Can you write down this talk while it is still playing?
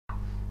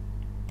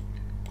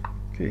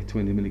Okay,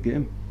 20-minute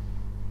game.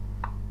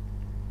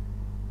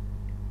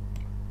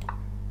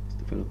 Let's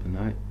develop the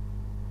knight.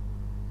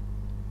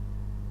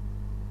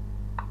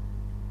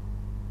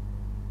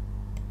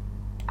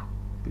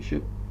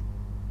 Bishop.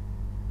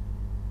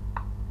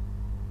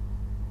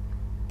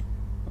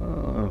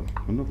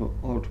 Another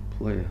odd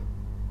player.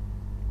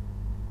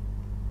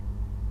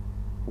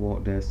 I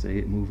won't dare say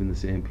it, moving the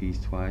same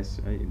piece twice.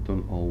 It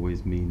doesn't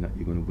always mean that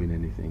you're going to win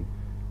anything.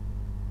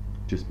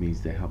 It just means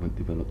they haven't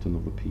developed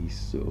another piece,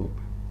 so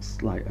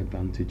slight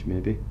advantage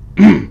maybe.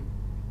 But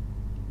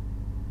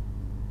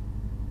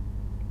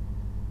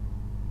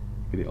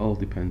it all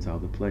depends how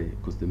they play it,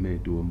 because they may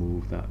do a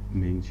move that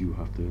means you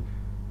have to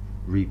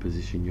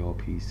reposition your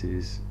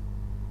pieces.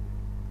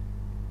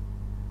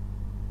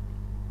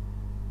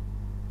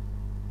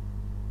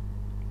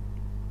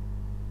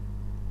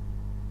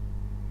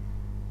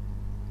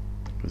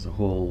 There's a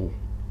whole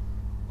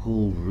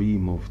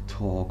ream of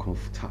talk of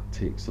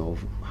tactics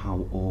of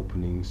how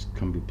openings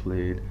can be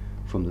played,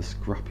 from the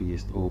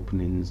scrappiest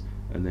openings,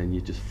 and then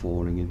you're just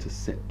falling into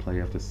set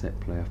play after set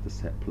play after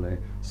set play.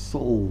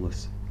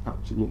 Soulless,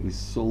 absolutely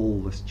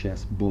soulless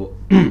chess, but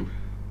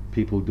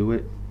people do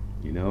it,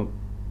 you know.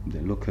 They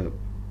look at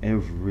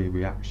every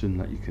reaction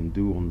that you can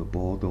do on the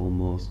board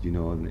almost, you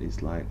know, and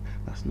it's like,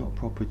 that's not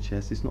proper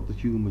chess, it's not the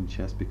human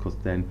chess, because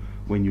then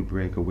when you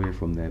break away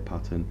from their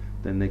pattern,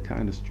 then they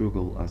kind of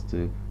struggle as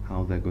to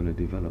how they're going to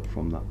develop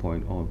from that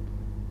point on.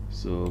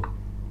 So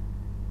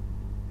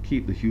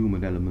keep the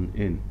human element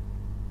in.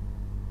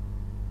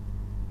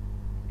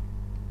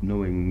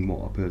 Knowing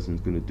what a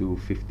person's going to do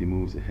 50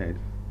 moves ahead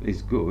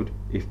is good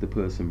if the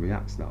person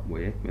reacts that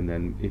way, and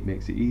then it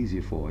makes it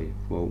easier for you.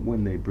 But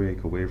when they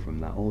break away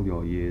from that, all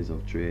your years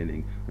of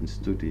training and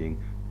studying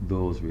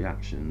those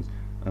reactions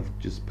have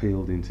just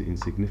paled into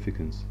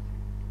insignificance.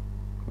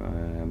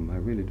 I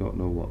really don't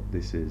know what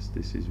this is.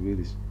 This is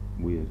really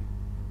weird.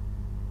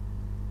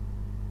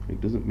 It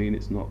doesn't mean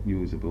it's not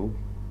usable.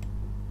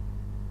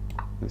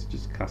 Let's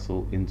just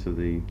castle into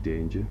the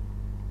danger.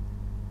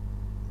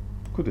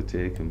 Could have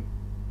taken,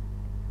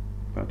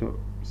 but I don't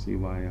see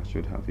why I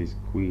should have his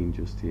queen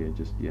just here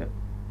just yet.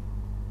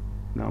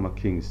 Now my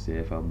king's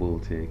safe, I will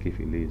take if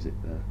he leaves it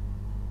there.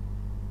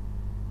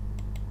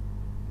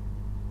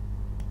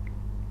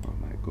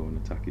 I might go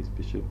and attack his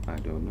bishop, I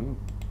don't know.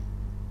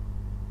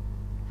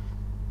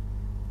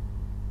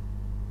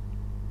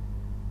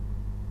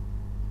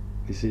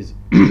 This is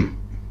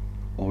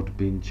odd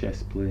bin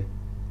chess play.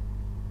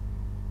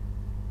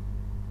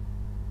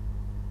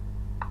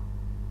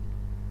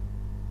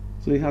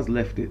 So he has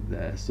left it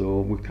there,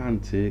 so we can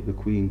take. The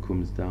queen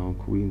comes down,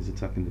 queen's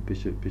attacking the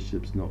bishop,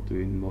 bishop's not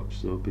doing much,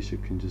 so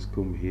bishop can just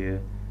come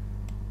here.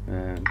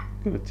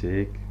 Gonna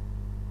take.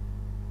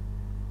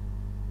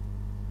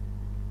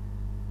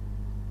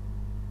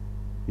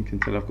 You can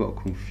tell I've got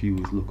a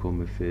confused look on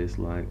my face,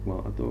 like,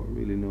 well, I don't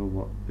really know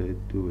what they're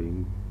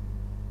doing,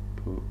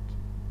 but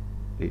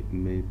it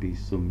may be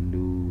some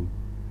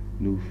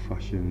new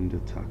fashioned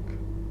attack.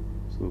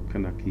 So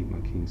can I keep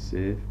my king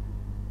safe?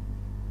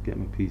 Get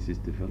my pieces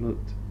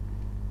developed.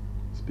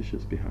 This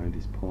bishop's behind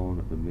his pawn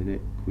at the minute.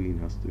 Queen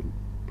has to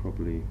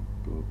probably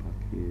go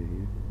back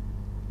here.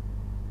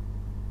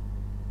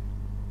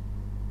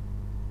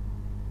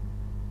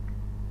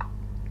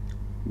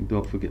 And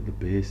don't forget the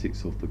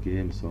basics of the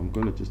game, so I'm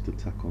going to just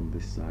attack on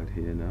this side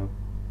here now.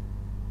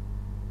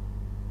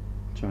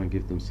 Try and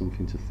give them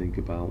something to think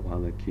about while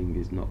their king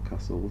is not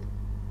castled.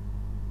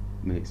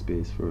 Make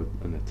space for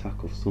an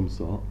attack of some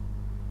sort.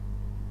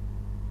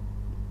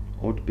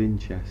 Odd bin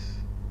chess.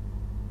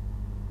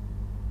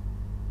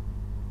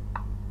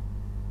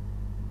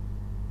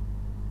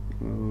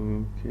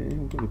 Okay,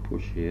 I'm going to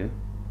push here.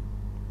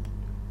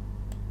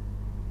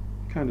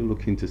 Kind of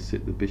looking to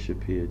sit the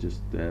bishop here, just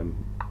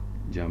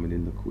jamming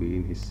in the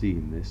queen. He's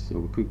seeing this, so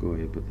we could go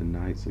here, but the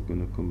knights are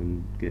going to come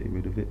and get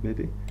rid of it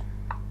maybe.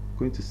 I'm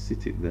going to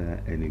sit it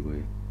there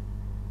anyway.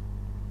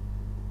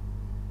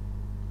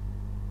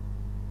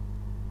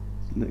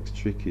 Next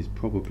trick is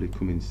probably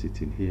coming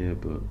sitting here,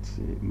 but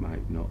it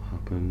might not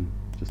happen.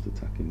 Just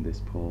attacking this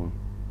pawn.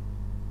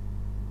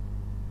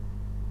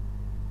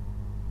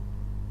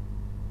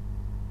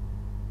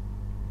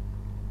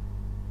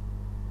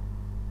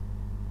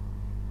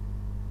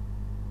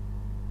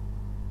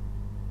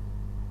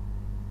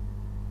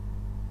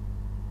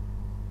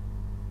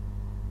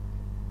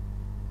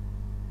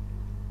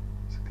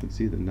 You can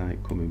see the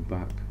knight coming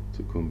back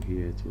to come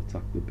here to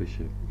attack the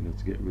bishop, you know,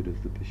 to get rid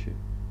of the bishop,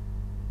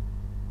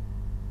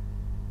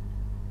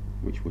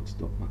 which would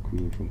stop my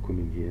queen from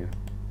coming here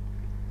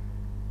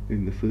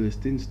in the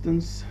first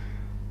instance.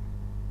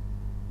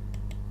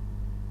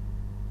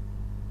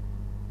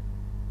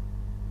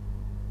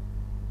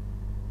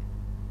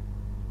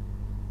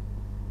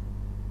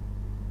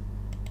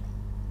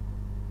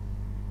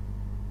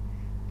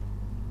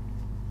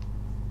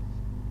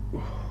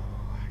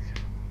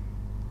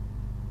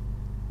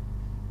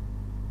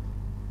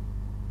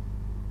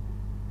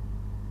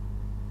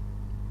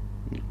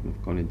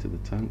 I've gone into the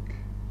tank.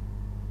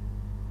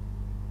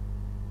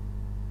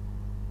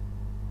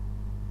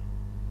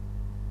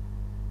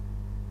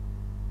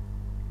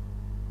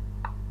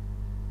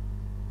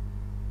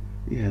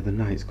 Yeah, the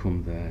knight's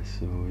come there,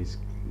 so he's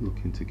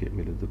looking to get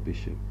rid of the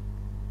bishop.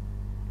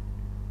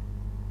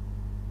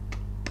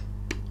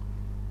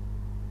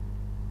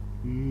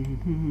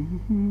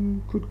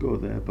 Could go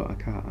there, but I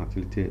can't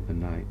actually take the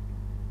knight.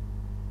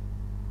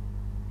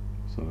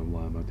 So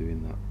why am I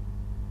doing that?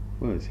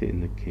 Well, it's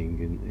hitting the king,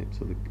 isn't it?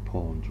 So the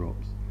pawn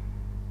drops.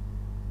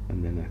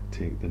 And then I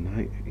take the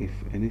knight, if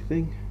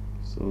anything.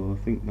 So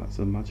I think that's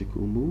a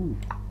magical move.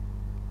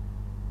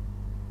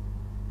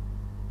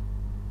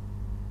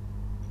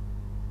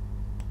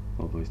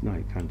 Although his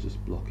knight can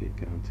just block it,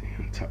 can't he?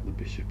 And tap the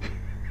bishop.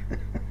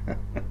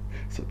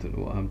 So I don't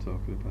know what I'm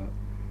talking about.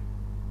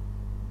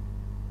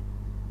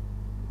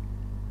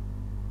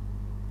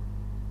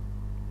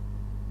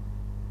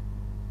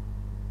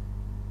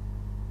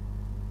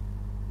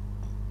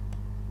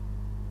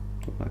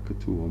 Like a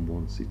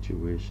 2-on-1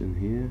 situation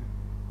here.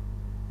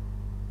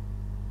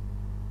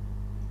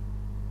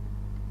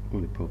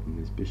 Only problem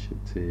is bishop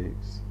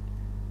takes.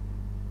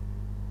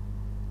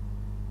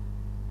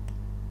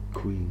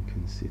 Queen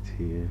can sit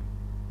here.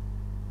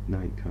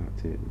 Knight can't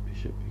take the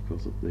bishop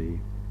because of the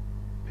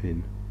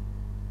pin.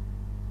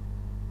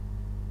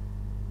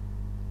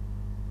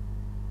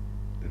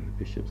 And the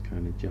bishop's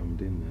kind of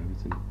jammed in there,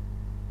 isn't it?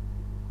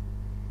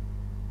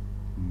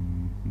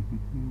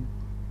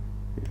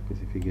 Yeah,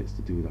 because if he gets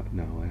to do that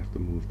now, I have to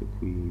move the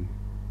queen.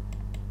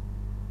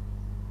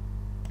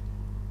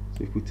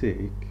 So if we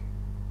take...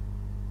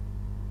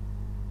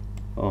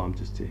 Oh, I'm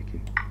just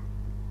taking.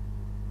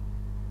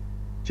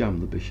 Jam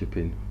the bishop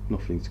in.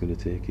 Nothing's going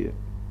to take it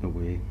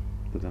away.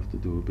 They'd have to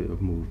do a bit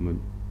of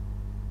movement.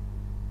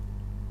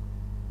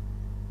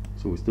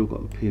 So we've still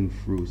got the pin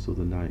through, so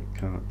the knight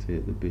can't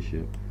take the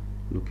bishop.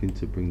 Looking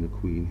to bring the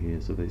queen here,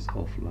 so that it's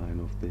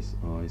offline of this.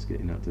 Oh, he's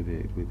getting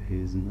activated with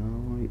his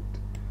knight.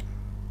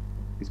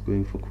 He's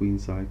going for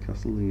queenside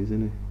castle,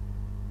 isn't he?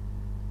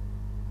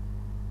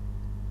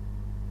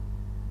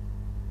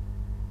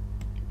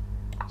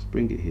 Let's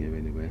bring it here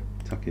anyway,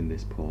 attacking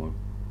this pawn.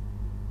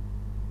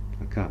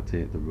 I can't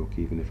take the rook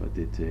even if I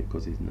did take,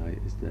 because his knight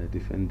is there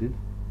defending.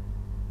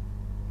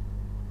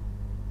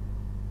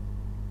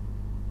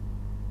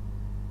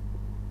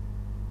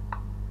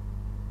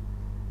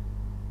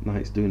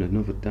 Knight's doing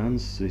another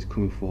dance, so he's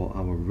coming for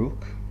our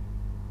rook.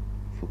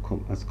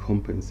 As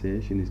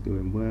compensation, he's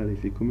going, well,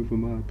 if you're coming for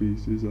my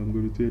pieces, I'm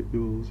going to take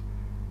yours.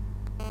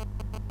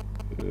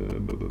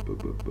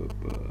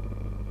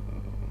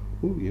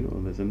 Oh, you know,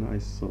 there's a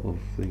nice sort of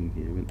thing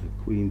here. When the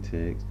queen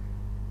takes,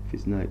 if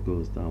his knight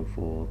goes down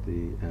for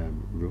the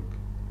rook,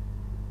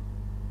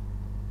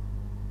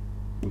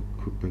 we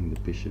could bring the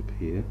bishop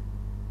here.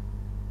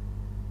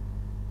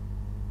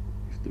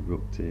 If the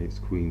rook takes,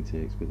 queen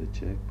takes with a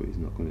check, but he's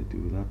not going to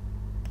do that.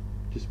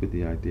 Just with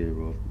the idea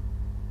of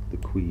the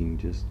queen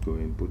just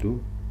going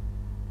budum.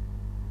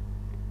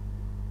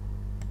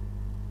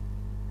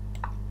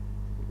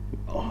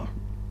 Oh,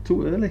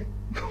 too early.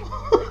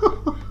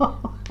 I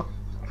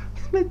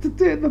meant to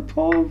take the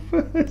pawn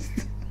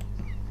first.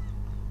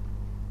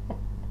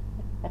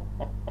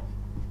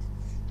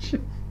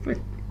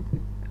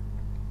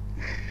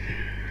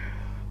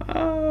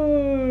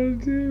 Oh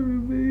dear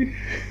me.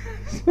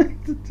 I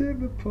meant to take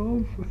the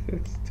pawn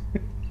first.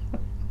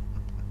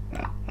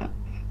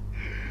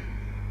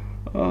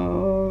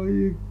 Oh,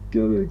 you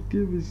gotta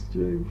give me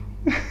strength.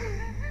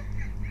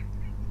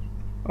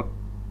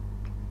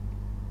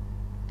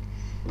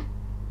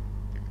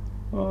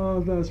 Oh,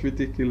 that's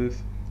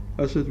ridiculous.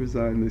 I should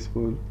resign this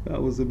one.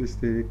 That was a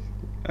mistake.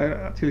 I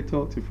actually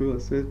talked it through. I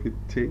said we'd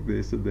take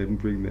this and then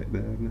bring that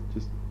there, and I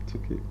just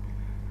took it.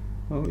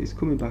 Oh, he's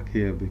coming back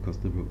here because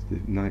the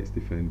knight's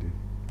defending.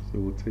 So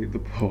we'll take the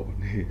pawn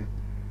here.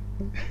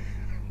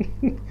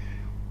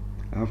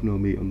 I have no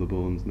meat on the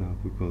bones now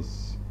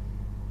because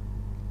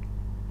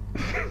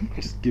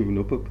just giving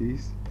up a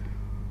piece.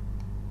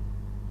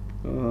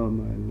 Oh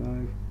my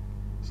life.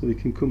 So he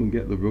can come and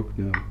get the rook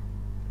now.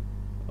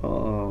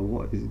 Oh,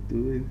 what is he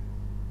doing?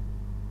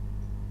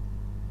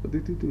 What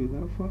did he do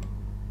that for?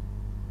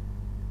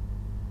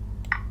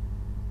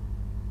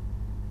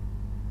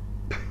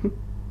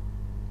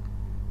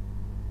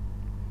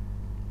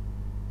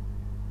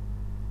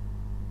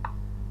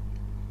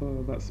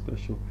 Oh, that's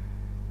special.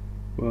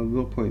 Well,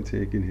 no point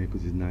taking here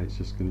because his knight's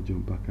just going to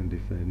jump back and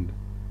defend.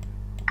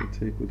 We'll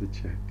take with a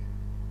check.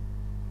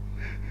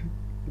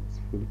 That's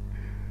funny.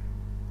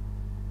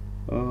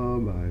 Oh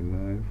my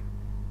life.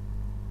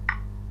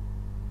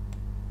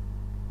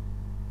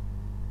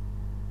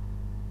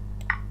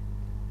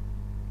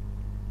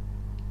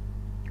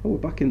 Oh, we're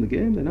back in the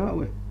game then, aren't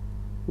we?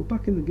 We're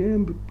back in the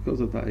game because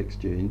of that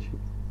exchange.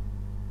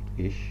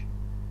 Ish.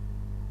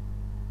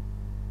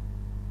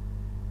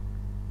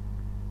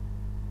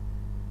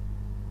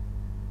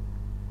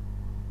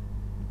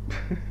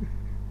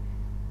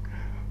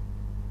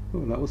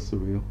 Oh, that was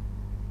surreal.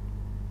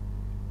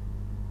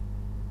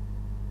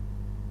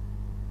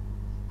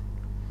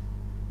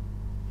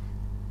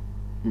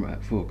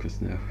 Right, focus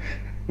now.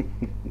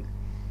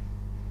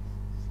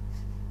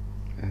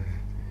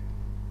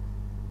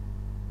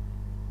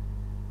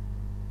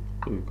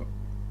 So we've got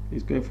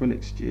He's going for an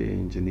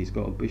exchange, and he's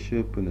got a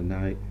bishop and a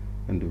knight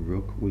and a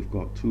rook. We've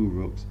got 2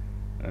 rooks,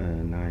 a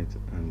knight,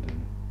 and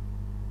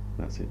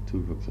that's it. 2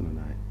 rooks and a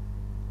knight.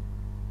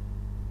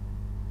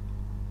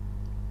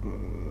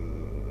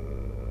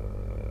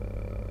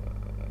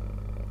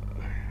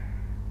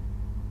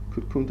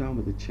 Could come down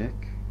with a check,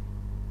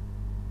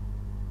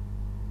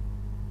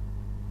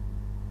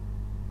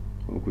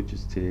 or could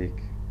just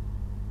take,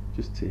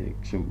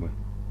 shouldn't we?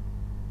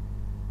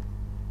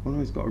 Oh no,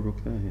 he's got a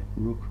rook there, yeah.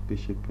 Rook,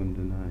 bishop and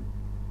a knight.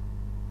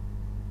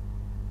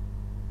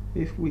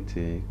 If we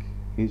take,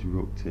 his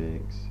rook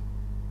takes,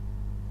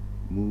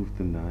 move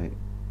the knight.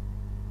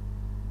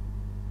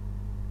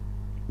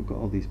 We've got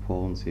all these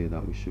pawns here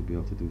that we should be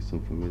able to do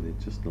something with. It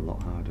just a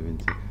lot harder,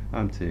 isn't it?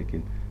 I'm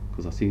taking,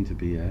 because I seem to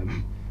be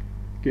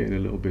getting a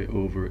little bit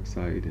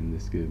overexcited in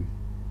this game.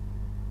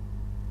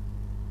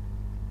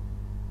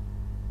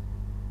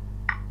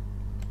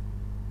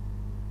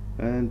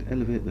 And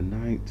elevate the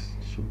knight.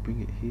 Shall we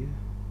bring it here?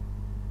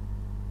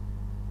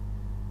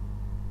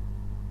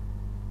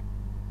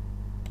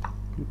 I'm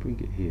going to bring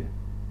it here.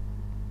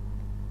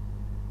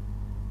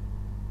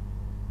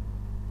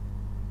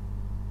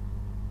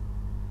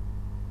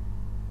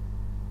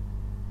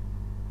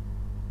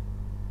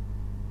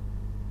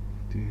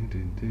 Dun,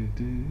 dun, dun,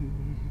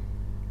 dun.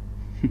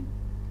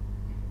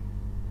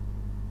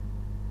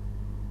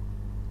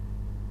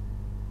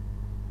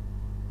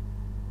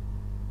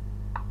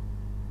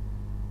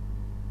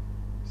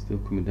 Still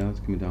coming down, it's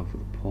coming down for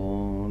the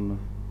pawn.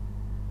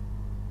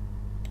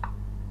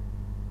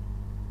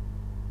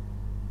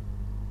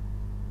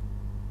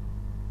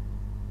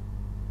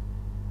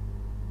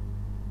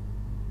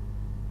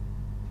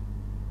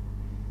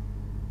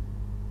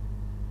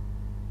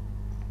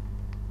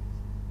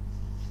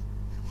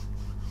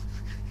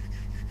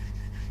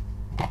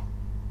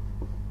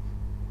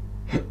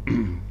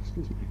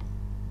 Excuse me.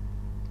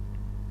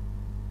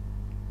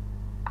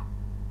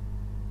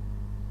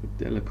 A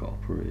delicate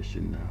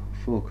operation now.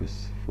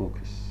 Focus,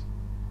 focus.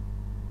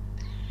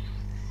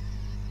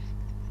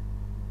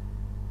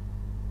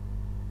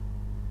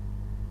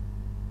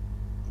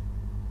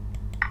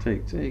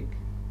 Take, take.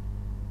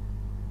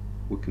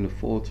 We can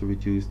afford to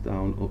reduce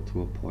down up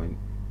to a point.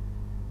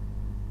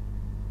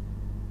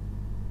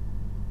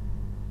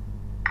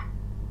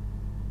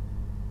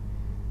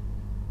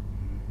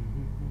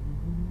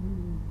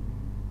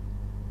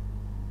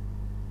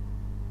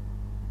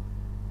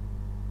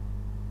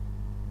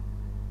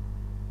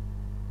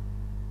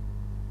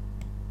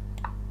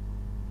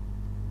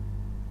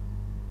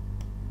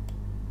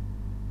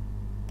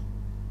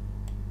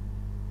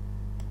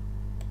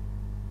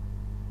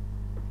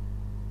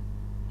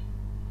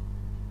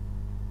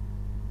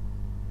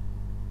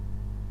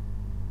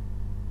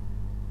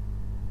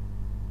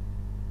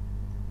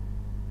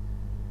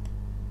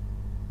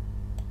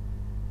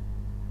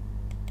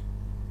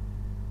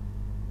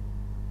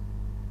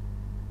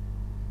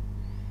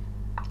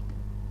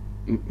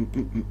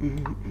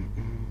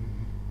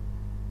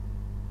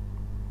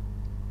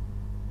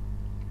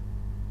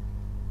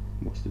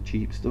 What's the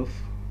cheap stuff?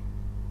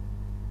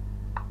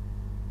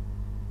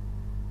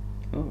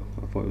 Oh,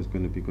 I thought it was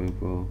going to be going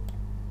for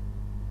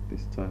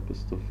this type of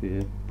stuff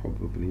here.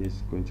 Probably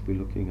is going to be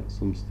looking at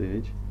some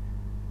stage.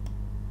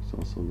 He's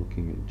also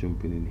looking at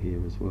jumping in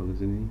here as well,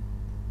 isn't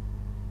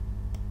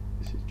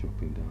he? This is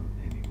dropping down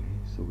anyway,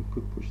 so we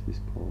could push this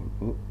pawn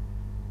up.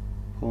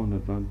 Pawn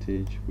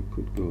advantage, we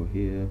could go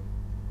here.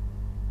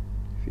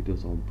 If he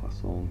does en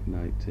passant,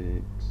 knight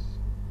takes.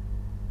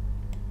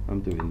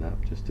 I'm doing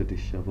that just to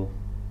dishevel.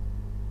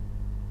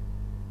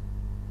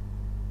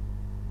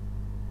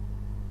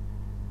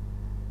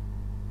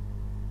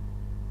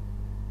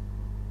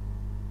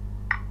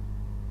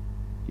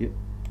 Yep.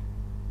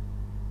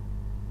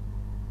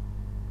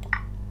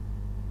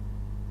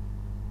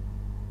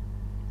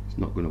 He's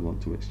not going to want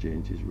to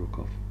exchange his rook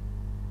off.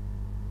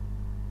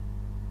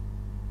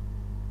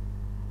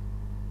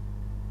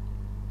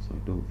 So I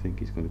don't think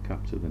he's going to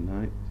capture the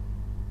knight.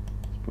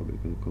 He's probably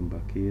going to come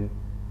back here.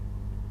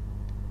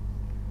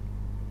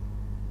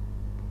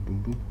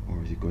 Boom, boom.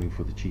 Or is he going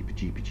for the cheapy,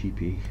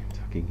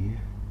 attacking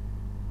here?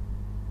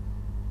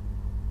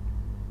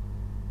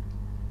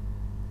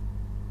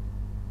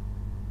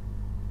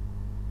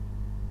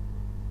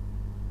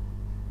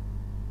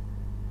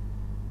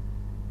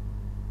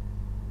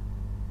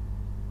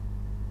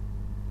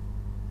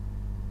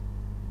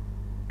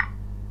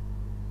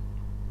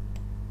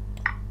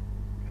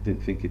 I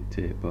didn't think he'd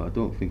take, but I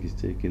don't think he's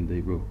taking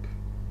the rook,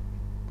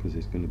 because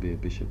it's going to be a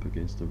bishop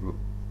against a rook.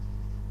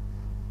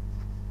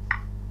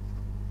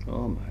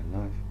 Oh my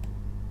life.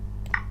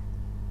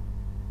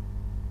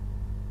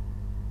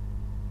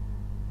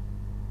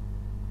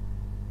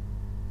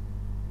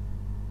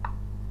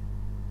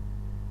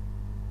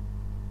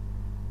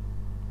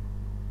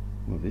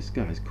 Well, this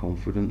guy's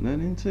confident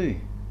then, isn't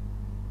he?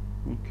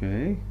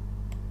 Okay.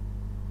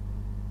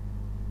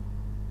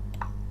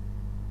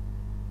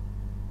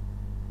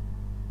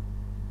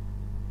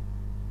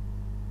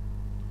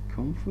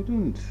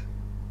 Confident.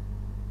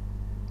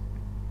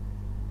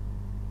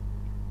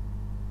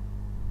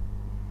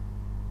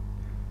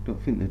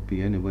 Don't think there'd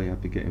be any way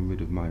I'd be getting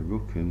rid of my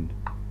rook and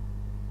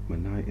my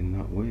knight in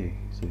that way.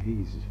 So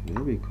he's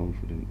very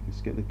confident.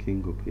 Let's get the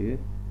king up here.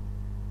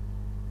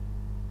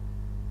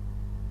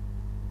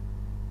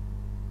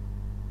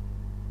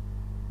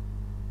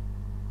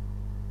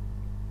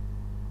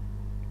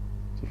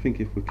 So I think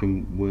if we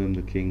can worm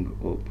the king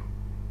up,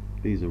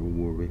 these are a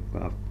worry,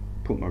 but I've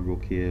put my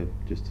rook here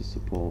just to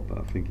support, but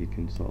I think he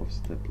can sort of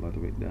step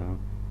ladder it down.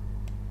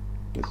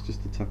 Let's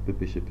just attack the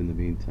bishop in the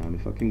meantime.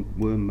 If I can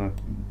worm my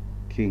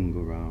king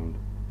around,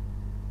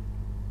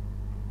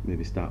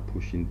 maybe start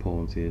pushing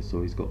pawns here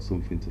so he's got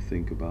something to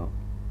think about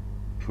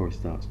before he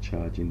starts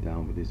charging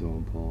down with his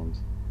own pawns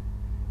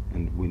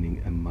and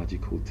winning a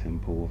magical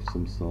tempo of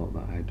some sort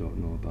that I don't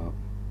know about.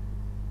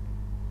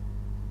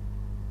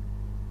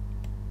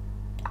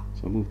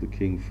 So I'll move the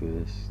king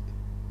first.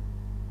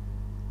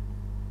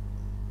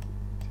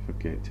 If I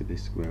get to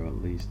this square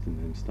at least and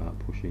then start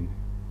pushing.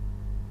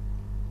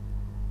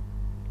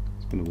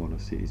 He's going to want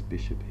to sit his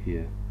bishop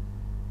here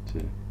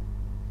to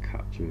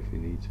capture if he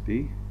needs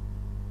be.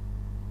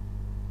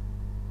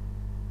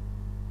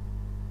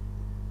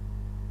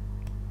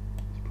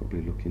 He's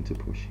probably looking to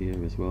push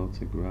here as well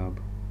to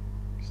grab,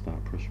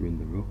 start pressuring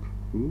the rook.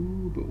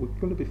 Ooh, but we're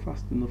going to be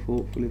fast enough,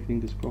 hopefully,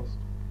 fingers crossed.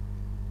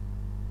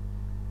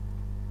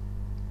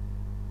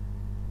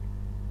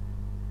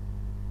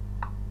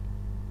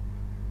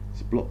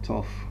 It's blocked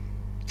off.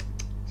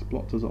 It's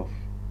blocked us off.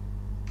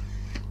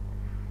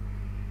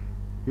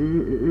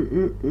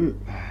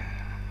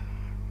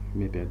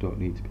 Maybe I don't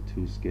need to be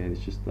too scared.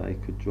 It's just that I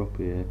could drop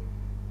here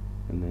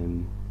and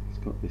then he's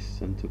got this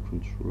center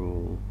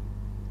control.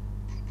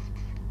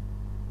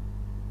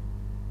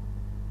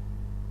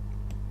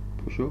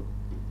 Push up.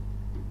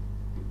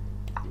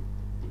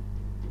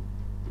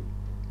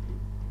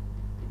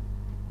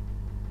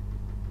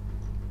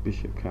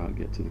 Bishop can't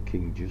get to the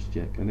king just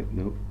yet, can it?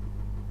 Nope.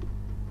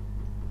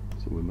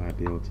 So we might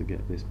be able to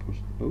get this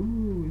pushed. Oh,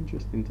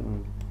 interesting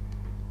time.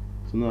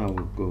 So now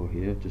we'll go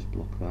here, just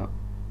block that.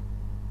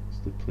 It's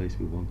the place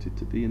we wanted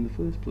to be in the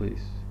first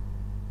place.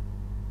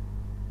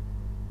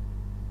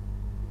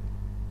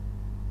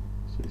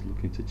 So he's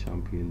looking to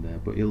champion there,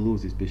 but he'll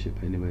lose his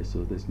bishop anyway,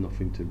 so there's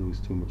nothing to lose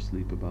too much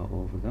sleep about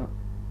over that.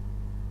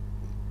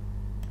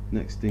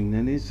 Next thing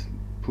then is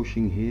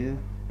pushing here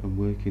and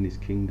working his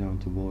king down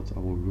towards our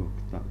rook.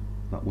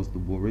 That was the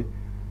worry.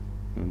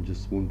 I'm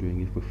just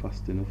wondering if we're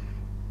fast enough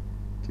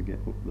to get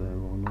up there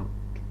or not.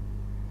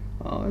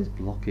 Oh, he's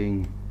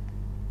blocking.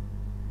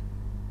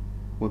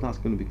 Well, that's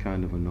going to be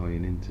kind of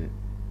annoying, isn't it?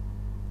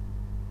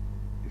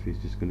 If he's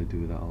just going to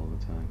do that all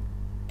the time.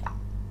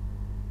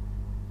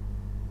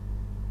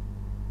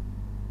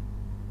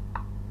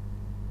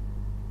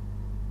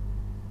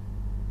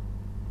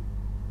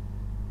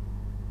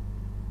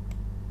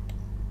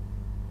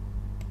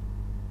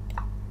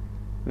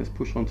 Let's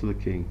push onto the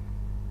king.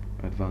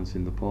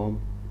 Advancing the pawn.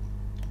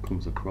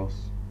 Comes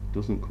across.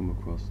 Doesn't come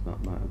across.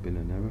 That might have been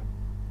an error.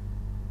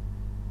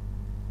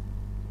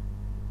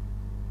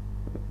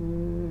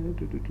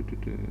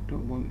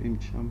 Don't want him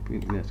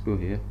championing. Let's go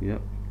here.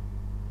 Yep.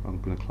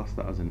 I'm going to class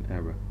that as an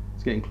error.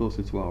 It's getting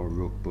closer to our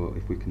rook, but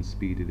if we can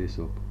speed this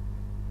up.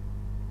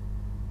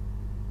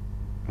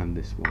 And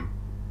this one.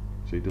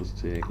 So he does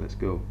take. Let's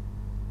go.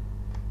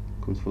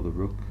 Comes for the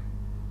rook.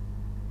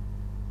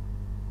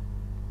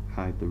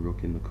 Hide the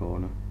rook in the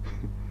corner.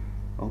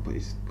 Oh, but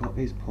he's got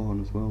his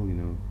pawn as well, you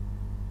know.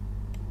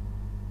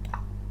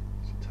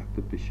 Let's attack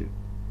the bishop.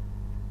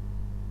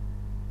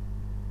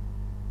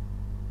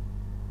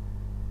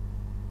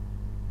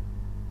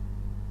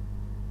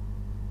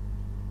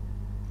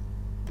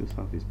 Does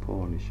have his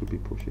pawn. He should be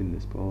pushing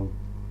this pawn.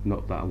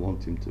 Not that I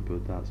want him to,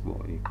 but that's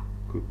what he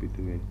could be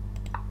doing.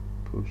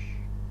 Push.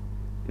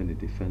 Then he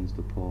defends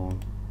the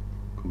pawn.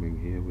 Coming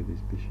here with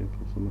his bishop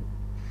or something.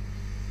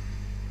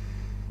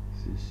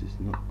 This is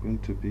not going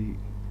to be.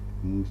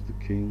 Moves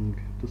the king.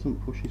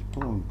 Doesn't push his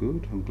pawn.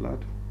 Good. I'm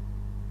glad.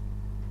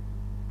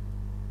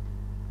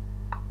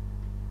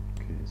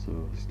 Okay,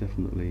 so it's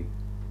definitely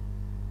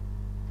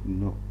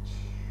not.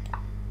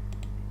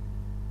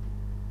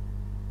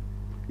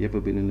 You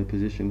ever been in a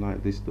position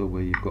like this though,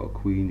 where you've got a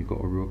queen, you've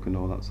got a rook and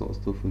all that sort of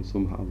stuff, and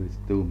somehow they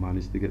still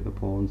manage to get the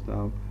pawns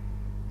down?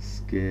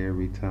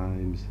 Scary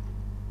times.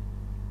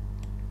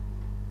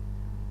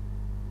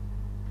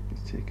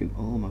 It's taking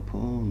all my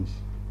pawns.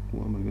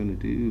 What am I going to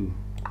do?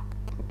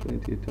 Got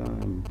plenty of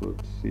time,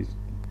 but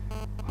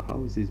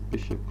how is his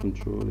bishop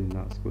controlling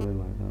that square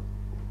like that?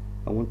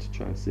 I want to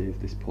try and save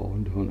this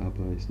pawn, don't I?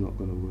 But it's not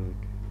going to work.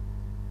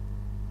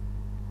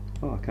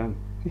 Oh, I can.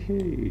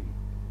 Hey.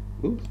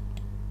 Oops.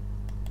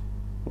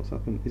 What's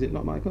happened? Is it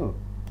not my go?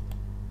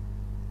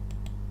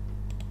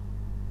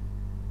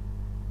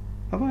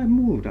 Have I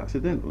moved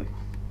accidentally?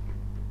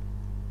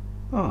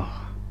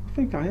 Oh, I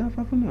think I have,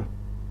 haven't I?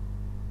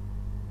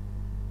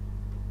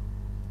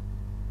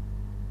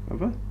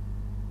 Have I?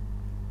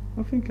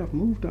 I think I've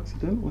moved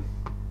accidentally.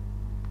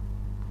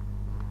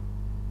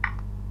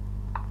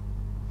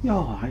 Yeah,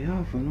 I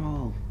have and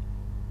all.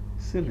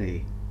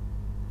 Silly.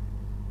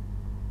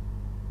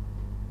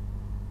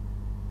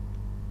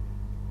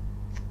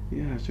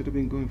 Yeah, I should have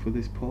been going for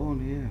this pawn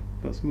here.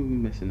 That's me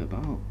messing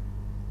about.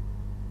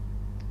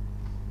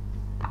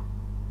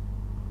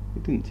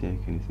 It didn't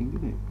take anything,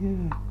 did it?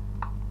 Yeah.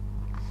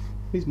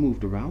 He's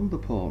moved around the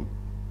pawn.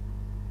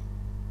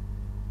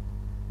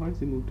 Why has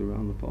he moved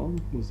around the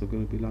pawn? Was there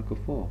going to be like a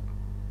fork?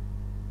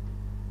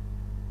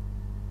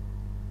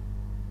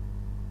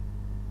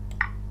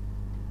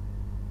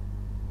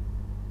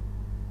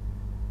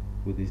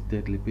 With his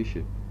deadly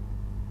bishop.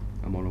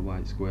 I'm on a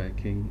white square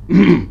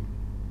king.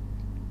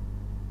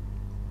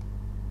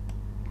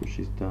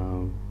 Pushes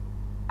down.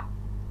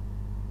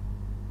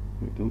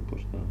 Wait, don't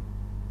push down.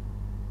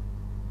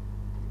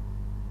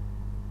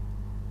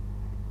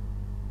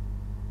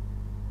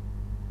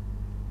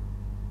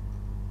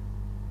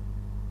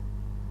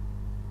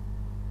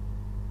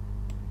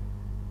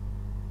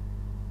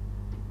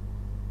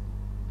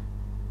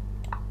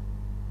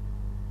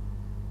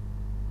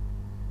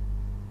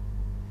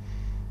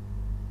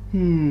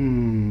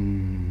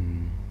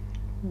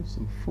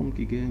 Some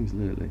funky games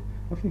lately.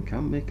 I think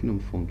I'm making them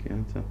funky,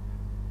 aren't I?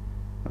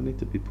 I need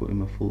to be putting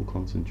my full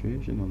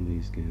concentration on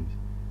these games.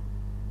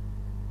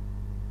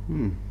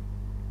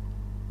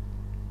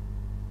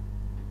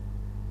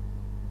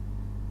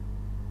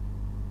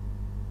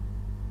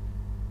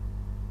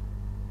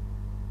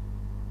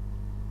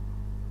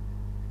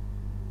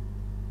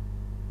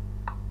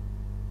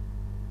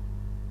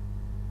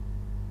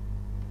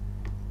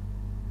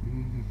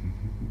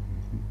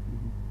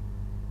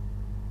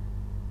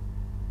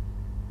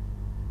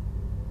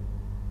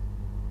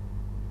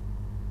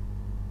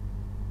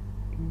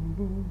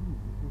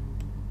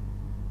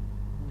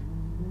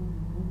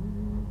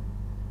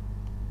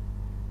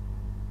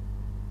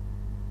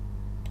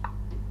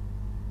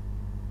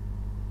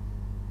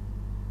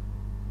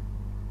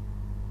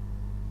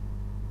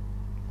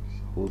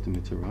 Holding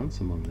me to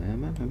ransom on there,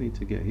 man. I need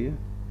to get here.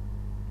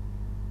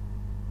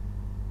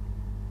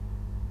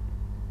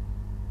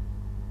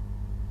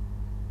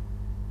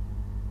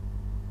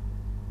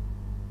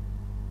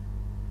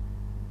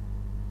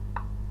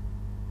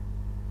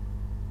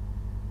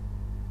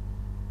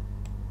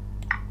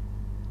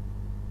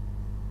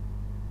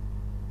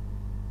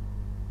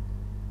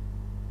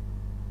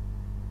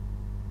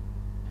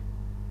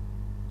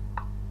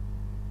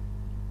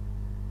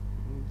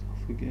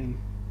 Off again.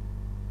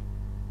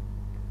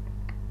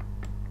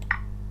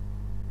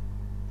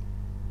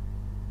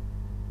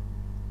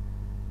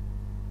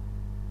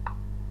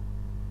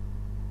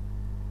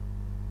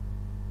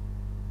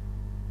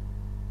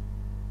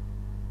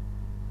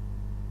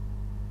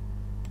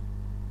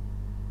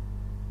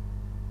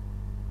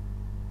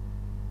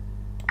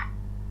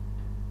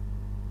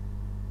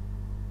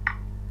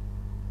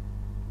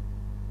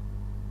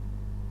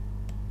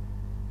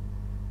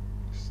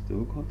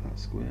 Still got that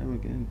square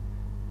again.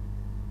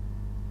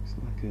 It's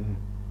like a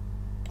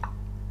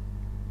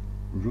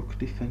rook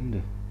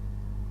defender.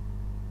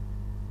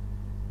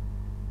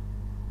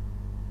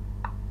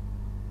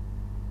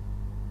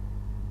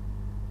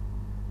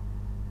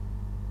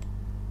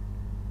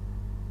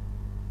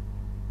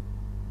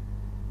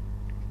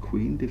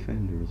 Queen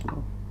defender as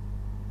well.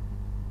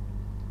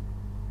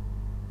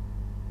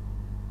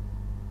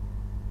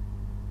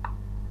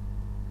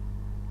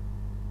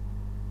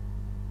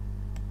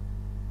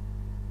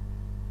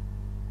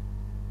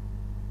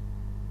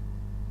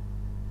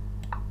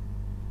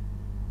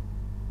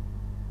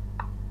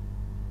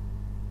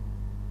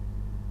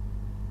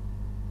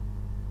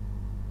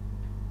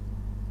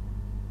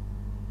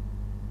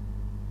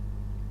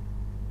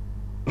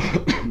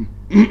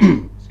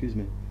 Excuse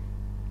me.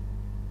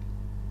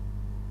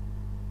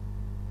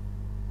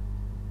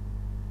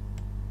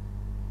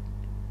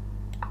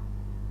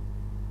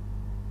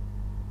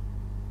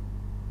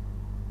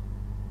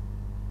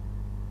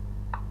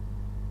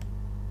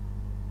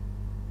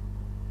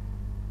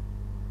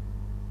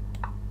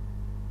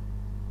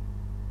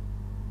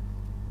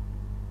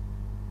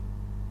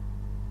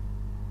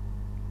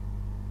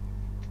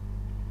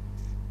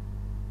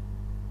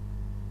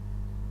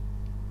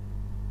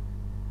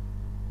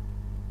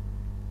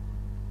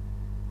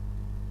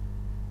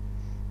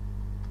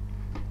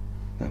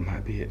 That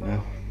might be it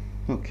now.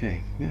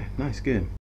 Okay, yeah, nice game.